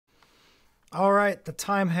Alright, the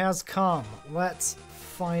time has come. Let's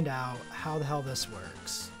find out how the hell this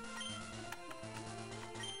works.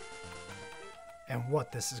 And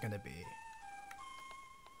what this is going to be.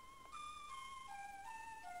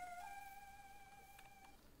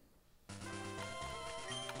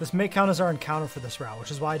 This may count as our encounter for this route,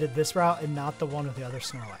 which is why I did this route and not the one with the other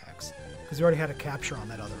Snorlax. Because we already had a capture on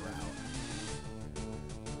that other route.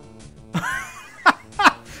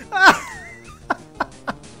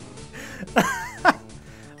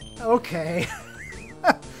 Okay.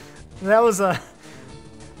 That was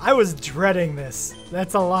I was dreading this.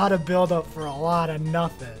 That's a lot of build-up for a lot of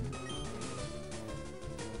nothing.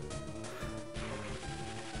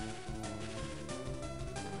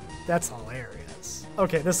 That's hilarious.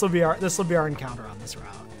 Okay, this will be our encounter on this route.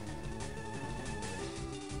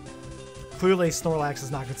 Clearly, Snorlax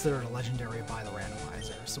is not considered a legendary by the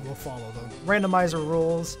randomizer, so we'll follow the randomizer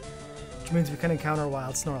rules, which means we can encounter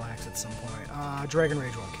wild Snorlax at some point. Dragon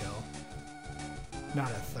Rage won't kill. Not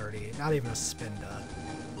at 30. Not even a Spinda.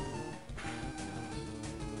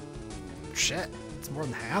 Shit. It's more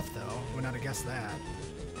than half, though. Would not have guessed that.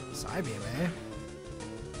 Psybeam, eh?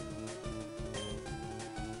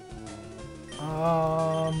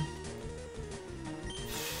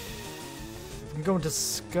 I'm going to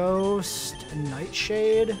Ghost and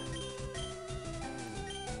Nightshade.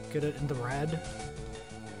 Get it into red.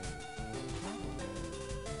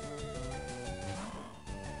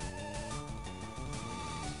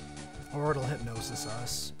 Or it'll Hypnosis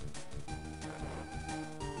us.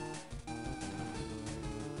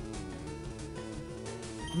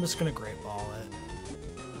 I'm just gonna Great Ball it.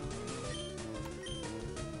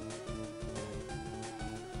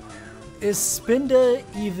 Is Spinda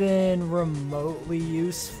even remotely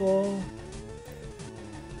useful?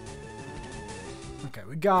 Okay,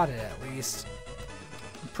 we got it at least.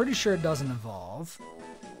 I'm pretty sure it doesn't evolve.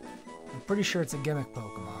 I'm pretty sure it's a gimmick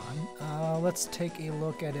Pokemon. Let's take a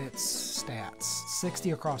look at its stats.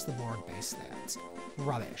 60 across the board base stats.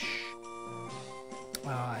 Rubbish.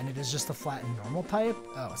 And it is just a flat and normal type?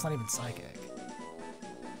 Oh, it's not even Psychic.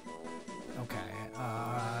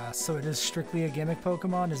 Okay, so it is strictly a gimmick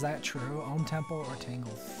Pokemon, is that true? Ohm Temple or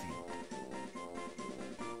Tangled Feet?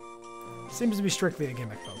 Seems to be strictly a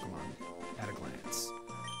gimmick Pokemon, at a glance.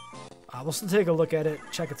 We'll still take a look at it,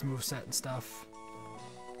 check its moveset and stuff.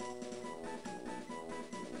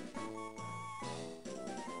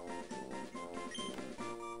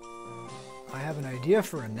 I have an idea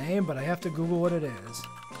for a name, but I have to Google what it is.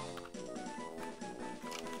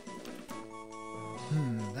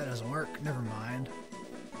 That doesn't work. Never mind.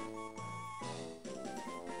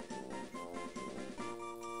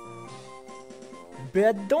 But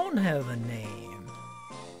I don't have a name.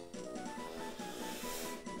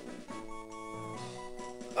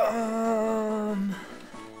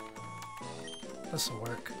 This'll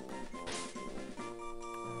work.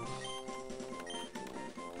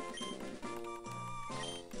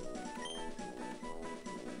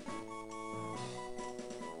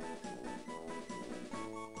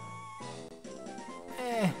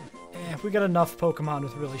 If we got enough Pokemon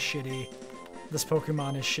with really shitty, this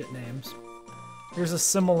Pokemon is shit names. Here's a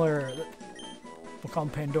similar, we'll call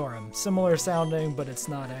him Pandorum. Similar sounding, but it's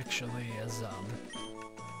not actually as,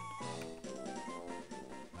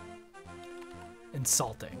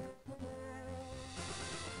 insulting.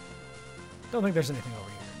 Don't think there's anything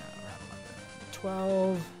over here now. Around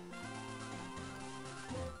 11.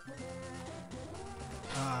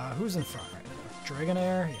 12. Who's in front right now?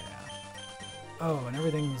 Dragonair? Yeah. Oh, and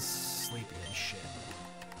everything's sleepy and shit.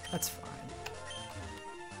 That's fine.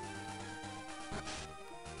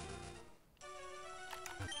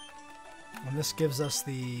 And this gives us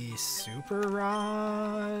the Super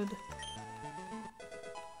Rod.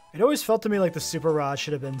 It always felt to me like the Super Rod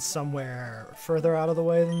should have been somewhere further out of the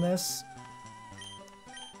way than this.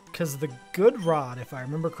 Because the good Rod, if I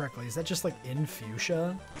remember correctly, is that just like in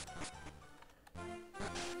Fuchsia?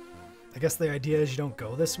 I guess the idea is you don't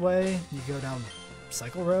go this way, you go down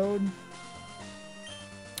Cycle Road.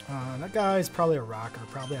 That guy's probably a rocker,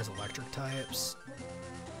 probably has electric types.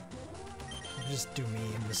 I'll just do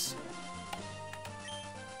memes.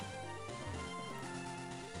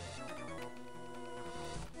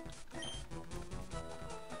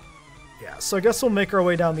 Yeah, so I guess we'll make our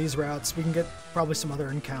way down these routes. We can get probably some other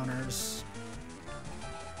encounters.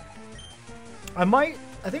 I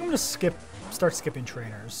think I'm gonna start skipping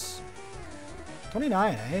trainers.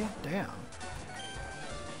 29, eh? Damn.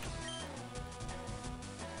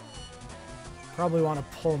 Probably want to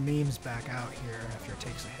pull memes back out here after it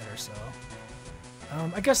takes a hit or so.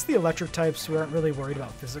 I guess the electric types we aren't really worried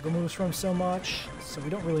about physical moves from so much, so we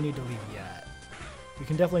don't really need to leave yet. We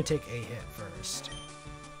can definitely take a hit first.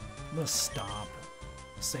 I'm gonna stop.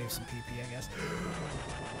 Save some PP, I guess.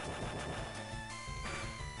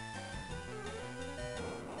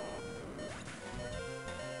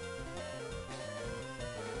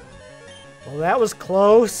 Well, that was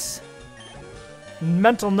close.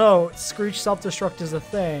 Mental note, Screech self-destruct is a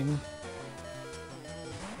thing.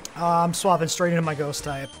 I'm swapping straight into my ghost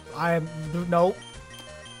type. Nope.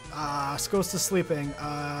 Ghost is sleeping.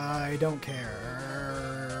 I don't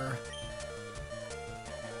care.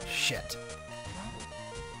 Shit.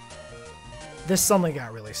 This suddenly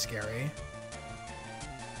got really scary.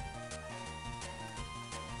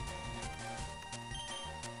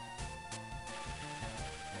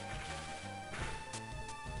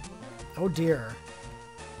 Oh dear.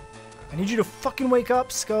 I need you to fucking wake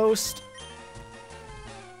up, Ghost.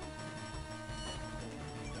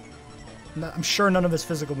 I'm sure none of his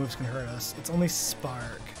physical moves can hurt us. It's only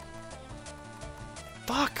Spark.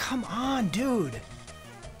 Fuck, come on, dude.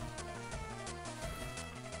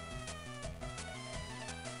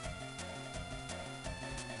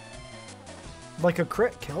 Like, a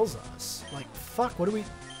crit kills us. Like, fuck, what do we...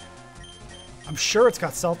 I'm sure it's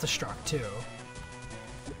got self-destruct, too.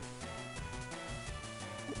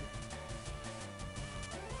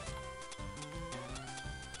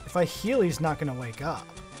 If I heal, he's not going to wake up.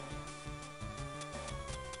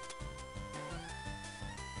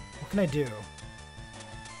 What can I do?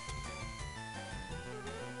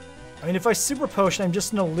 I mean, if I Super Potion, I'm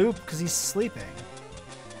just in a loop because he's sleeping.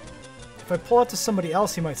 If I pull out to somebody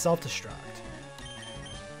else, he might self-destruct.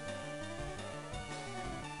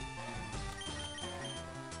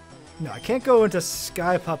 No, I can't go into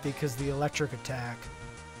Sky Puppy because the electric attack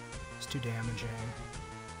is too damaging.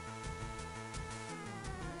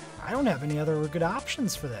 I don't have any other good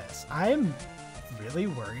options for this. I'm really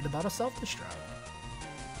worried about a self-destruct.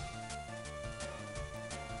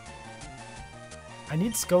 I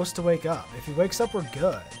need Ghost to wake up. If he wakes up, we're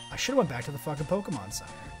good. I should have went back to the fucking Pokemon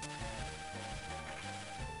Center.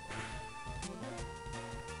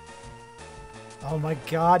 Oh my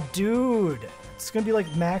god, dude! It's gonna be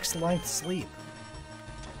like max length sleep.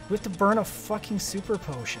 We have to burn a fucking Super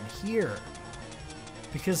Potion here.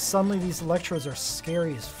 Because suddenly these electrodes are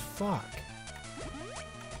scary as fuck.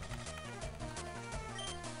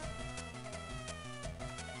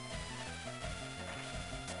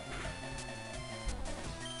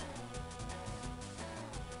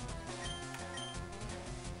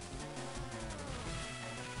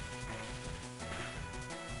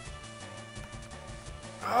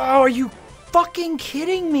 Oh, are you fucking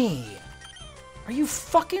kidding me? Are you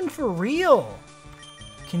fucking for real?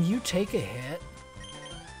 Can you take a hit?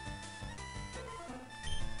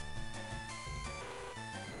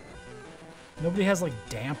 Nobody has, like,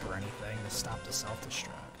 damp or anything to stop the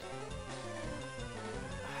self-destruct.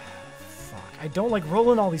 Fuck. I don't like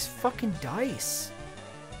rolling all these fucking dice.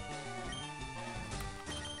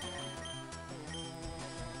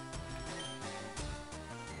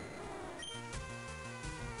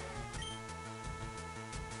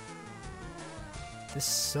 This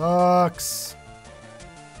sucks.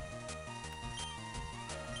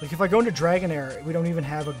 Like, if I go into Dragonair, we don't even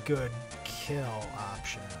have a good kill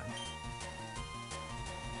option.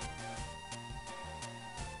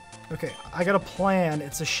 Okay, I got a plan.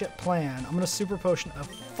 It's a shit plan. I'm gonna Super Potion a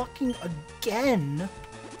fucking again.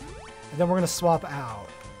 And then we're gonna swap out.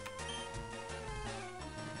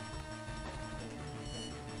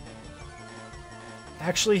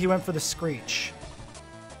 Actually, he went for the Screech.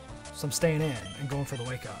 So I'm staying in and going for the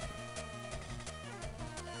Wake Up.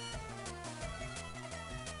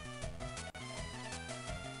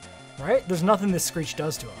 Right? There's nothing this Screech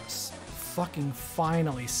does to us. Fucking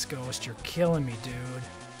finally, Ghost. You're killing me, dude.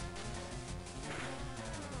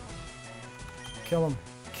 Kill him.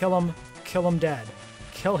 Kill him. Kill him dead.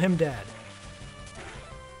 Kill him dead.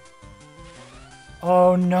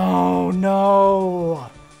 Oh, no. No.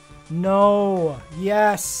 No.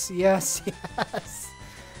 Yes. Yes. Yes.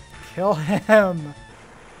 Kill him.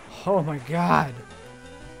 Oh, my God.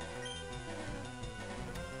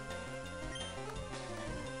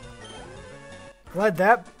 Glad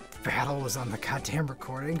that battle was on the goddamn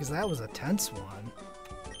recording, because that was a tense one.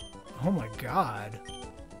 Oh, my God.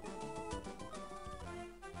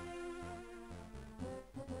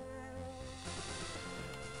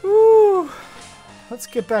 Woo! Let's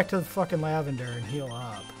get back to the fucking Lavender and heal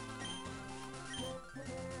up.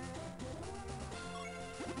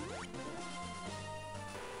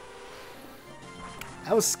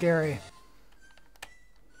 That was scary.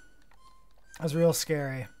 That was real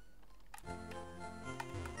scary.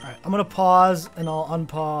 Alright, I'm gonna pause and I'll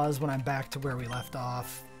unpause when I'm back to where we left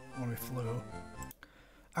off when we flew.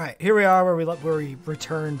 All right, here we are where we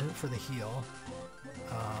returned for the heal.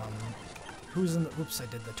 Who's in the... Oops, I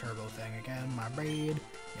did the turbo thing again. My bad.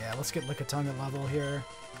 Yeah, let's get Lickitung at level here.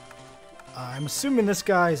 I'm assuming this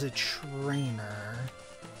guy is a trainer.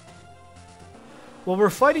 Well, we're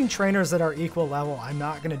fighting trainers that are equal level. I'm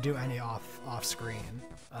not going to do any off screen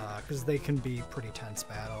because they can be pretty tense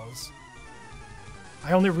battles.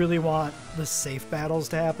 I only really want the safe battles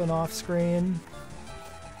to happen off screen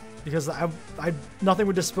because nothing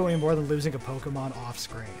would disappoint me more than losing a Pokemon off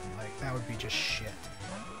screen. Like, that would be just shit.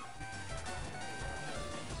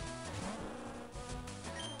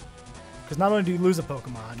 Because not only do you lose a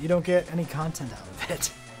Pokemon, you don't get any content out of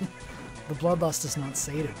it. The Bloodlust is not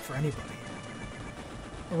sated for anybody.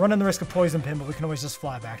 We're running the risk of Poison Pin, but we can always just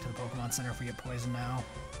fly back to the Pokemon Center if we get poisoned now.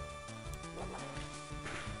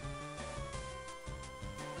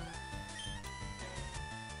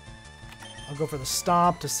 I'll go for the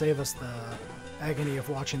Stomp to save us the agony of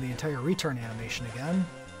watching the entire return animation again.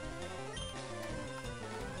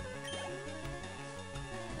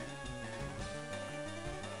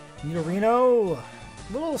 Nidorino,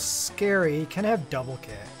 a little scary, can have double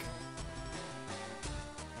kick.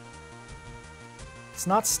 It's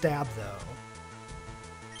not stab though.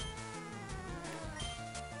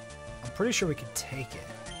 I'm pretty sure we could take it.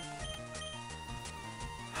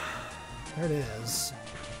 There it is.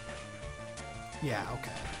 Yeah,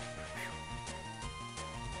 okay.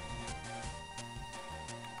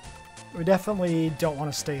 We definitely don't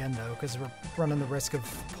want to stay in though, because we're running the risk of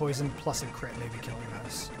poison plus a crit maybe killing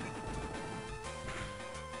us.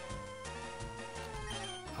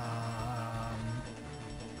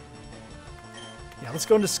 Yeah, let's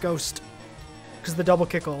go into Skoast, because the double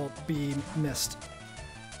kick will be missed.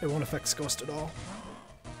 It won't affect Skoast at all.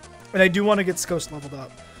 And I do want to get Skoast leveled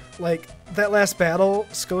up. Like, that last battle,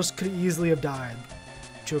 Skoast could easily have died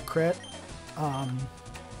to a crit.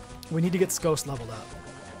 We need to get Skoast leveled up.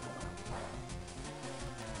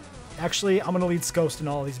 Actually, I'm going to lead Skoast in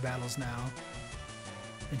all these battles now.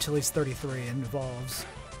 Until he's 33 and evolves.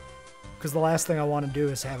 Because the last thing I want to do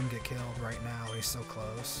is have him get killed right now. He's so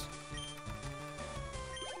close.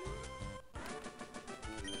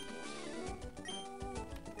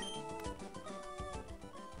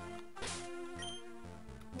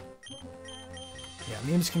 Yeah,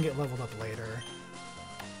 memes can get leveled up later.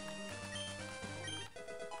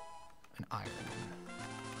 An iron.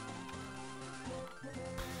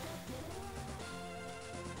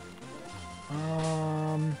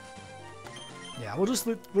 Yeah, we'll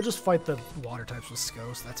just fight the water types with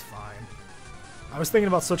Skoast. That's fine. I was thinking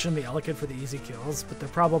about switching the Elekid for the easy kills, but they're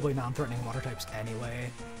probably non-threatening water types anyway.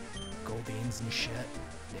 Goldbeans and shit.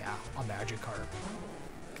 Yeah, a Magikarp.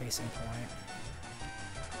 Case in point.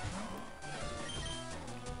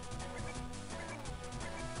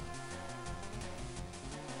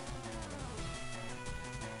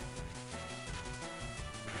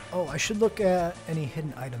 Oh, I should look at any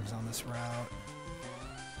hidden items on this route.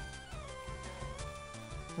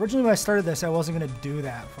 Originally when I started this, I wasn't going to do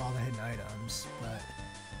that for all the hidden items, but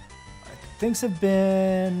things have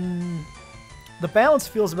been... The balance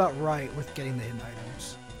feels about right with getting the hidden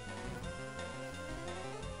items.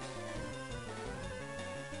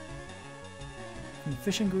 And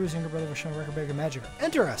Fishing Guru's younger brother was shown record breaker magic.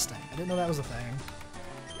 Interesting! I didn't know that was a thing.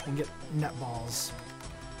 You can get net balls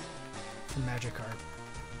from Magikarp.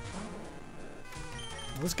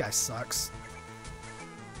 This guy sucks.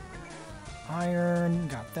 Iron,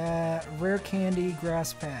 got that. Rare candy,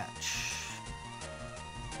 grass patch.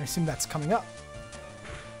 I assume that's coming up.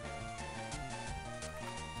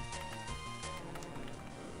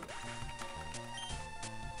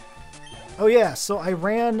 Oh yeah, so I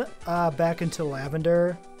ran back into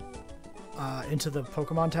Lavender, into the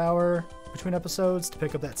Pokemon Tower between episodes to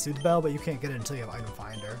pick up that Soothe Bell, but you can't get it until you have Item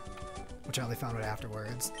Finder, which I only found it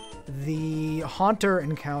afterwards. The Haunter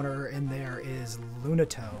encounter in there is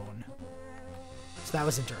Lunatone. So that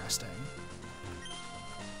was interesting.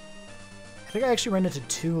 I think I actually ran into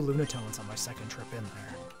 2 Lunatones on my second trip in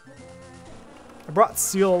there. I brought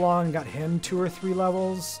Seal along and got him 2 or 3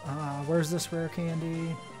 levels. Where's this rare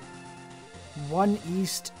candy? 1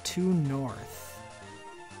 east, 2 north.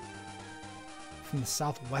 From the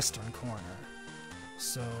southwestern corner.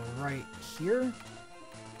 So right here?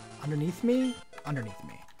 Underneath me? Underneath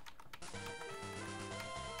me.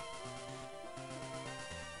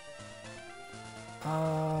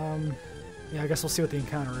 Yeah, I guess we'll see what the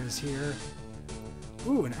encounter is here.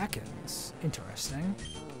 Ooh, an Ekans. Interesting.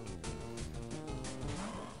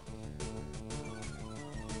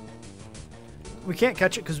 We can't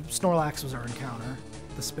catch it because Snorlax was our encounter.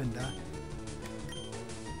 The Spinda.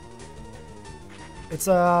 It's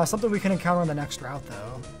something we can encounter on the next route,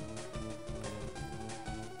 though.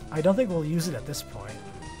 I don't think we'll use it at this point.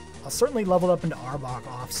 I'll certainly level up into Arbok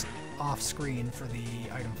off screen for the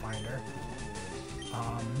item finder.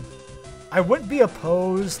 I wouldn't be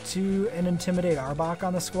opposed to an Intimidate Arbok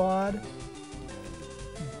on the squad,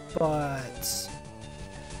 but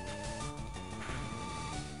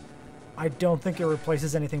I don't think it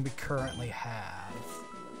replaces anything we currently have.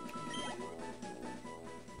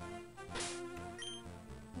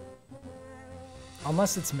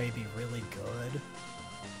 Unless it's maybe really good.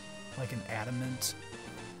 Like an Adamant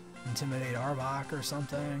Intimidate Arbok or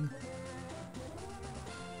something.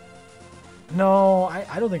 No,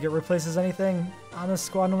 I don't think it replaces anything on this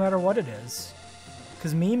squad no matter what it is.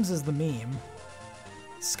 Because memes is the meme.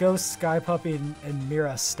 Skos, Sky Puppy, and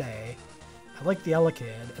Mira stay. I like the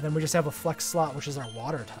Elekid, and then we just have a flex slot, which is our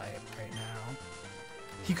water type right now.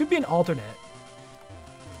 He could be an alternate.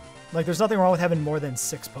 Like, there's nothing wrong with having more than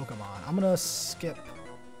 6 Pokemon. I'm gonna skip.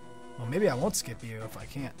 Well, maybe I won't skip you if I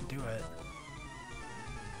can't do it.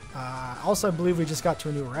 Also, I believe we just got to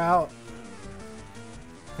a new route.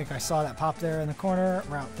 I think I saw that pop there in the corner.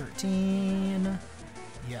 Route 13.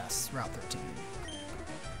 Yes, Route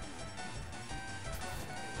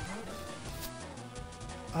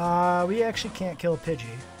 13. We actually can't kill a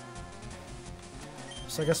Pidgey.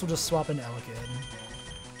 So I guess we'll just swap into Elekid.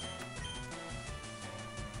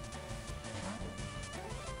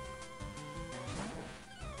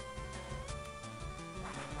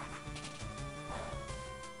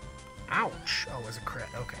 Ouch! Oh, it was a crit.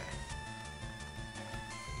 Okay.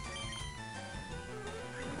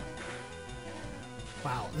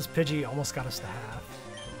 Wow, this Pidgey almost got us to half.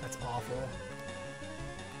 That's awful.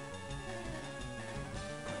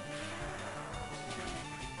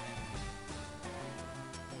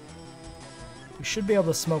 We should be able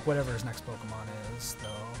to smoke whatever his next Pokemon is,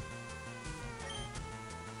 though.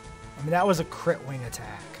 I mean, that was a crit wing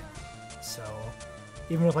attack. So,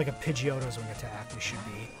 even with like a Pidgeotto's wing attack, we should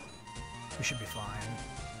be fine.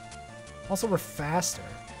 Also, we're faster.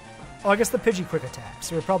 Oh, I guess the Pidgey quick attack,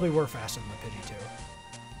 so we probably were faster than the Pidgey too.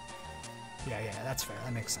 Yeah, that's fair.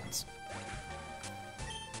 That makes sense.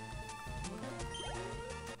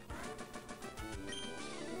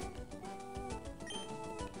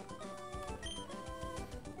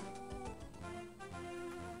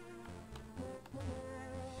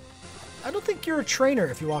 I don't think you're a trainer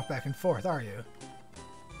if you walk back and forth, are you?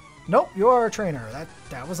 Nope, you are a trainer.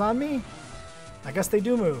 That was on me. I guess they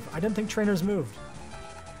do move. I didn't think trainers moved.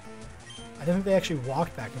 I didn't think they actually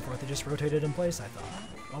walked back and forth. They just rotated in place, I thought.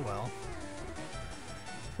 Oh well.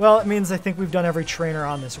 Well, it means I think we've done every trainer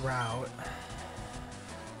on this route.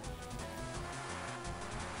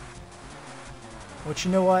 Which,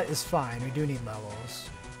 you know what, is fine. We do need levels.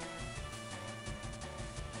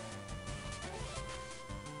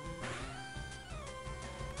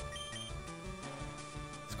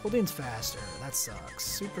 Goldine's faster. That sucks.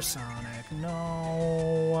 Supersonic.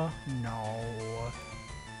 No.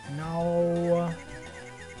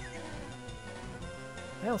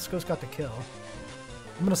 Well, Sko's got the kill.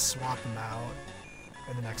 I'm gonna swap him out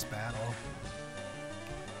in the next battle.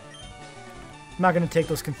 I'm not gonna take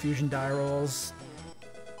those confusion die rolls.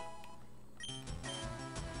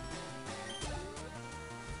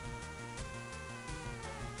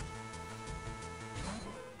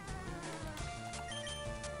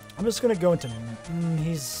 I'm just gonna go into.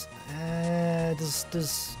 He's.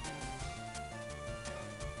 Does.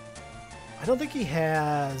 I don't think he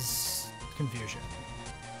has confusion.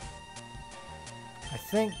 I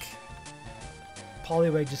think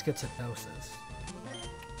Poliwag just gets hypnosis.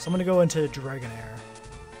 So I'm gonna go into Dragonair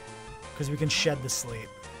because we can shed the sleep.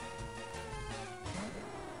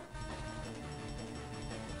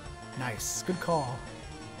 Nice, good call.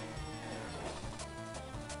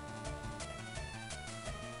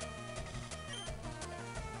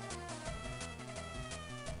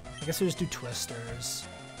 I guess we just do Twisters.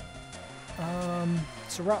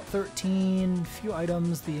 So Route 13, few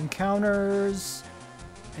items. The encounters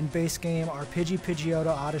in base game are Pidgey, Pidgeotto,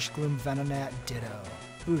 Oddish, Gloom, Venonat, Ditto.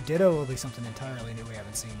 Ooh, Ditto will be something entirely new we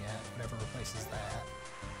haven't seen yet. Whatever replaces that.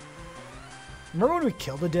 Remember when we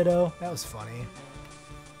killed a Ditto? That was funny.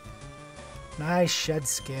 Nice shed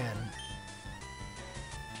skin.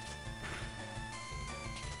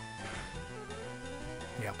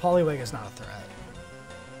 Yeah, Poliwag is not a threat.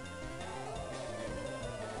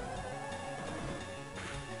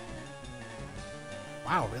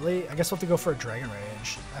 Wow, really? I guess we'll have to go for a Dragon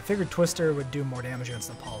Rage. I figured Twister would do more damage against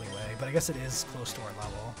the Poliwag, but I guess it is close to our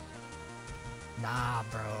level. Nah,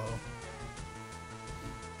 bro.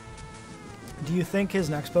 Do you think his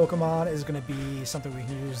next Pokemon is going to be something we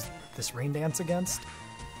can use this rain dance against.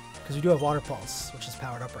 Because we do have Water Pulse, which is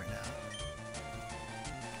powered up right now.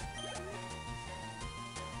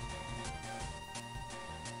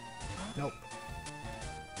 Nope.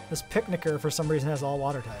 This Picnicker, for some reason, has all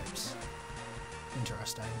water types.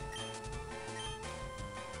 Interesting.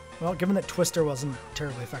 Well, given that Twister wasn't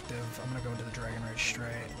terribly effective, I'm going to go into the Dragon Rage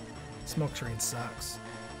straight. Smoke Screen sucks.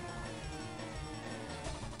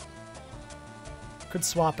 Could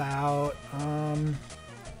swap out. I'm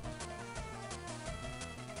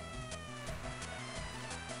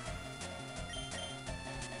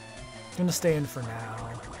going to stay in for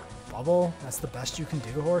now. Bubble? That's the best you can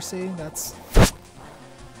do, Horsey? That's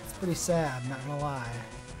pretty sad, not going to lie.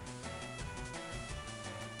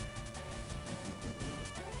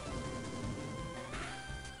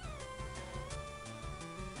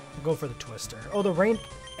 Go for the Twister. Oh, the rain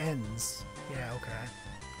ends. Yeah, okay.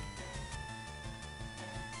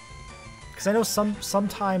 Because I know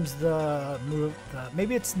sometimes the move,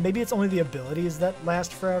 maybe it's only the abilities that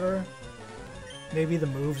last forever. Maybe the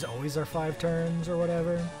moves always are 5 turns or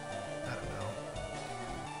whatever. I don't know.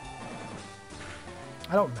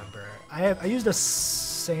 I don't remember. I used a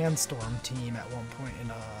Sandstorm team at one point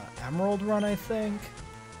in a Emerald run, I think.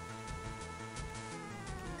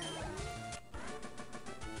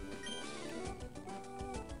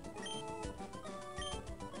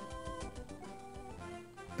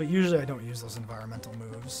 But usually I don't use those environmental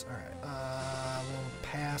moves. Alright, we'll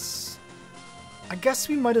pass. I guess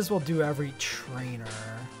we might as well do every trainer.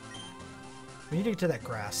 We need to get to that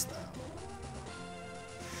grass, though.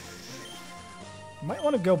 Might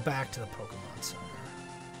want to go back to the Pokemon Center.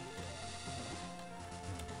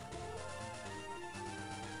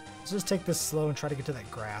 Let's just take this slow and try to get to that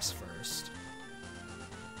grass first.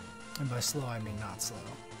 And by slow, I mean not slow.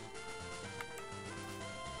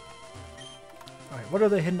 Alright, what are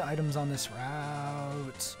the hidden items on this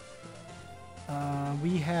route?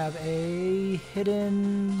 We have a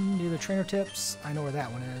hidden near the trainer tips. I know where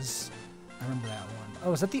that one is. I remember that one.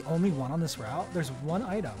 Oh, is that the only one on this route? There's one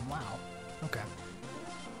item. Wow. Okay.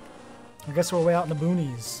 I guess we're way out in the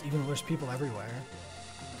boonies, even though there's people everywhere.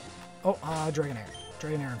 Oh, Dragonair.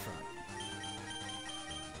 Dragonair in front.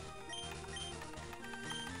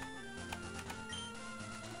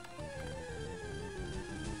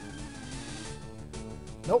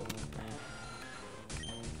 Nope.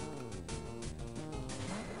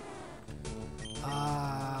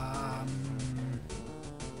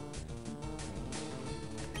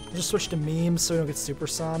 Just switch to memes so we don't get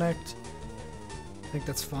supersonicked. I think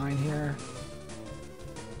that's fine here.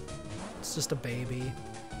 It's just a baby.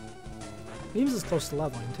 Memes is close to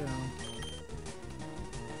leveling too.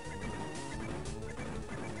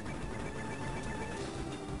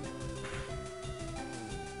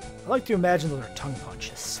 I like to imagine those are tongue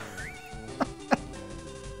punches.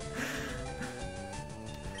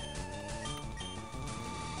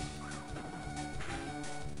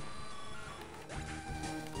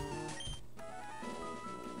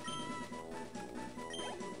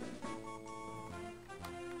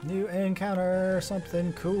 New encounter,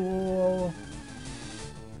 something cool.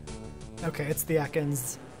 Okay, it's the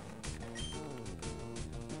Ekans.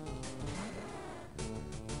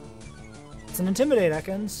 It's an Intimidate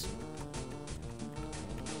Ekans.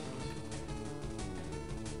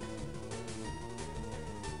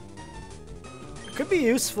 It could be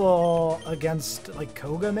useful against, like,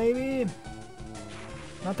 Koga, maybe?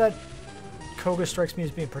 Not that Koga strikes me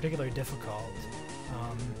as being particularly difficult.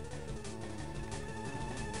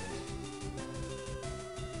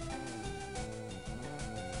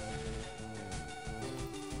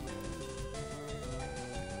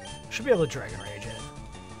 Should be able to Dragon Rage it.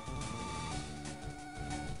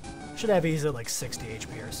 Should have easily like 60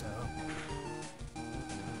 HP or so.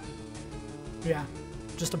 Yeah,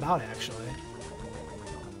 just about actually.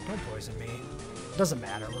 Don't poison me. Doesn't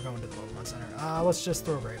matter, we're going to the Pokemon Center. Let's just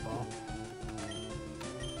throw a Great Ball.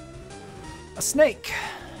 A snake!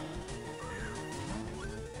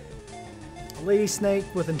 A lady snake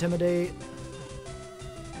with Intimidate.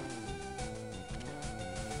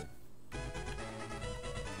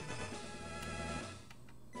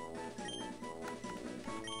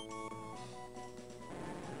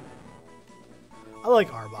 I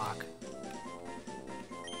like Arbok.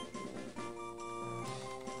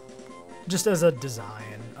 Just as a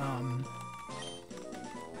design.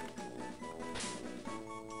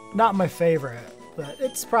 Not my favorite, but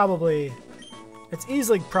it's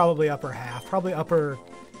easily probably upper half, probably upper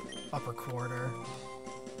quarter.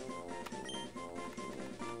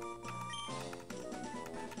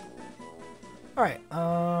 Alright,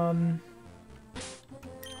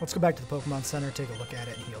 let's go back to the Pokemon Center, take a look at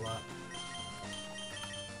it, and heal up.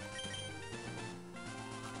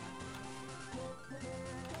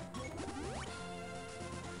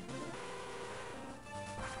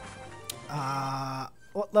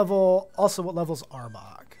 What level? Also, what level's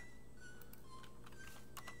Arbok?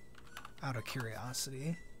 Out of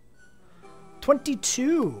curiosity.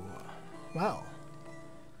 22. Wow.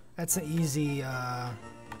 That's an easy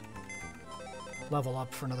level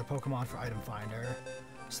up for another Pokemon for Item Finder.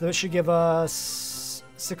 So this should give us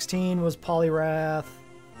 16 was Poliwrath.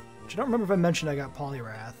 Which I don't remember if I mentioned I got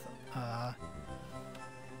Poliwrath.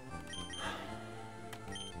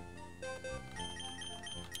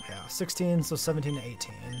 Yeah, 16, so 17 to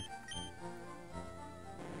 18.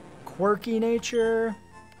 Quirky nature.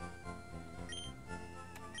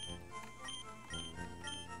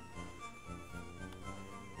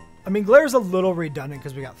 I mean, Glare's a little redundant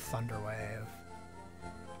because we got Thunder Wave.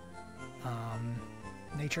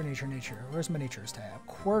 Nature. Where's my natures tab?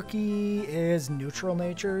 Quirky is neutral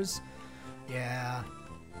natures. Yeah.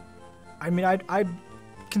 I mean, I'd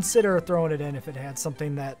consider throwing it in if it had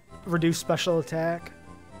something that reduced special attack.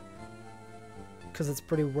 Because it's a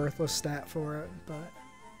pretty worthless stat for it, but...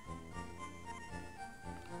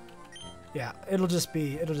 yeah, it'll just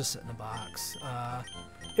sit in the box.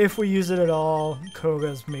 If we use it at all,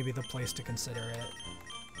 Koga's maybe the place to consider it.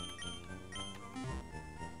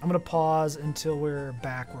 I'm going to pause until we're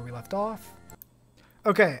back where we left off.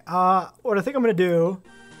 Okay, what I think I'm going to do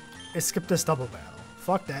is skip this double battle.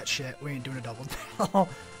 Fuck that shit, we ain't doing a double battle.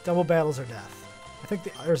 Double battles are death. I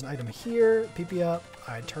think there's an item here, PP up.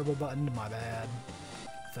 I turbo buttoned, my bad.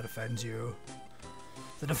 If that offends you.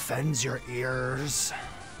 If that offends your ears.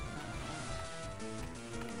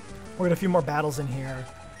 We're gonna a few more battles in here.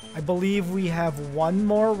 I believe we have one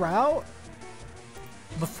more route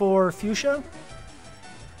before Fuchsia.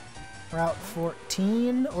 Route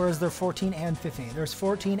 14, or is there 14 and 15? There's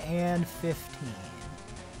 14 and 15.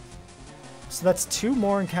 So that's 2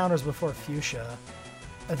 more encounters before Fuchsia.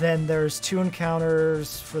 And then there's 2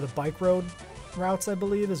 encounters for the bike road routes, I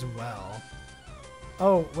believe, as well.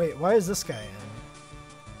 Oh, wait, why is this guy in?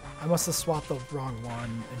 I must have swapped the wrong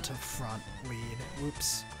one into front lead.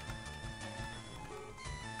 Whoops.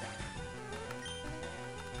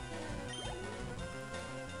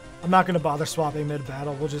 I'm not going to bother swapping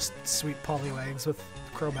mid-battle. We'll just sweep Poliwags with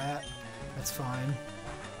Crobat. That's fine.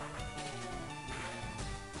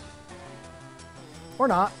 Or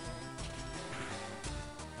not.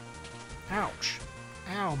 Ouch.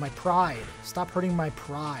 Ow, my pride. Stop hurting my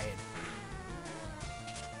pride.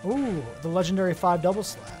 Ooh, the legendary 5 double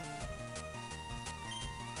slap.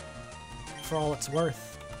 For all it's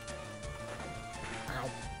worth. Ow.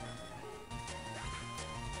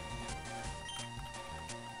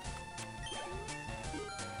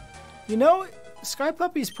 You know, Sky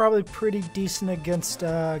Puppy's probably pretty decent against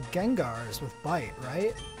Gengars with Bite,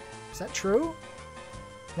 right? Is that true?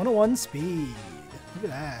 101 speed. Look at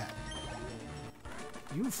that.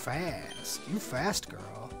 You fast. You fast,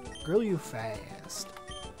 girl. Girl, you fast.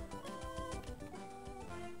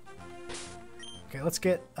 Okay, let's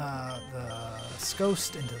get the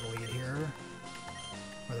Skost into the lead here.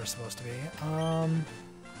 Where they're supposed to be.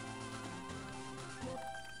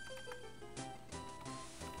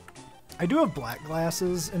 I do have black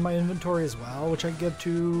glasses in my inventory as well, which I give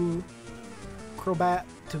to Crobat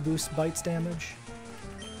to boost Bite's damage.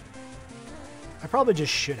 I probably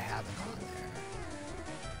just should have it on there.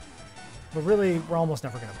 But really, we're almost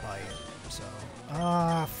never going to bite. So,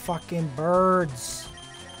 fucking birds.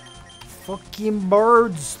 Fucking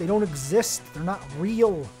birds. They don't exist. They're not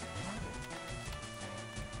real.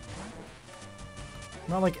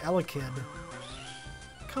 Not like Elekid.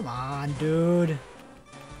 Come on, dude.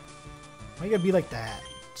 Why you gotta be like that?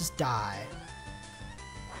 Just die.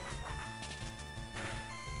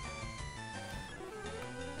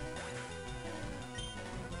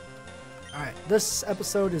 Alright, this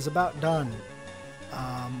episode is about done.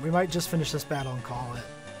 We might just finish this battle and call it.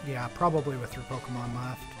 Yeah, probably with 3 Pokemon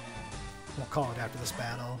left. We'll call it after this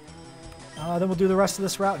battle. Then we'll do the rest of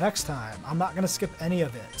this route next time. I'm not going to skip any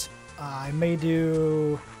of it. I may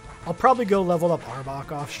do... I'll probably go level up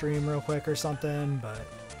Arbok off stream real quick or something, but...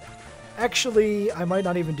 Actually, I might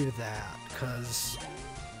not even do that, because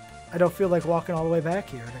I don't feel like walking all the way back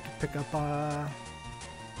here. I could pick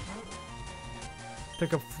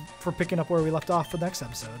up picking up where we left off for the next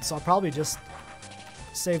episode. So I'll probably just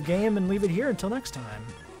save game and leave it here until next time,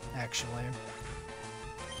 actually. I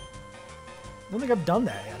don't think I've done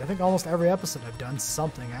that yet. I think almost every episode I've done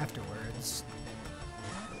something afterwards.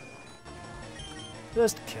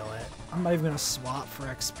 Just kill it. I'm not even going to swap for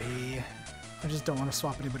XP. I just don't want to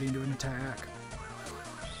swap anybody into an attack.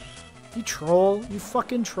 You troll. You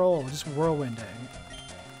fucking troll. Just whirlwinding.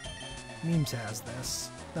 Memes has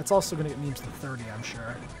this. That's also going to get memes to 30, I'm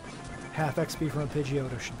sure. Half XP from a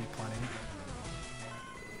Pidgeotto should be plenty.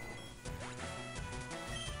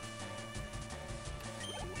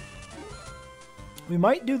 We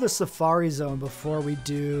might do the Safari Zone before we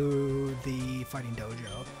do the Fighting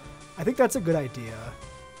Dojo. I think that's a good idea.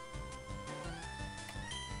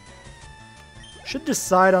 Should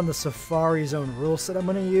decide on the Safari Zone rule set I'm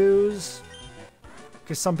going to use.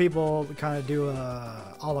 Because some people kind of do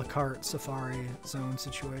a la carte Safari Zone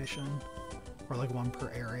situation. Or like one per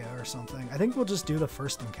area or something. I think we'll just do the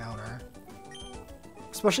first encounter.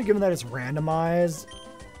 Especially given that it's randomized.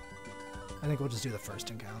 I think we'll just do the first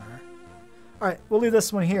encounter. Alright, we'll leave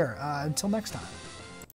this one here. Until next time.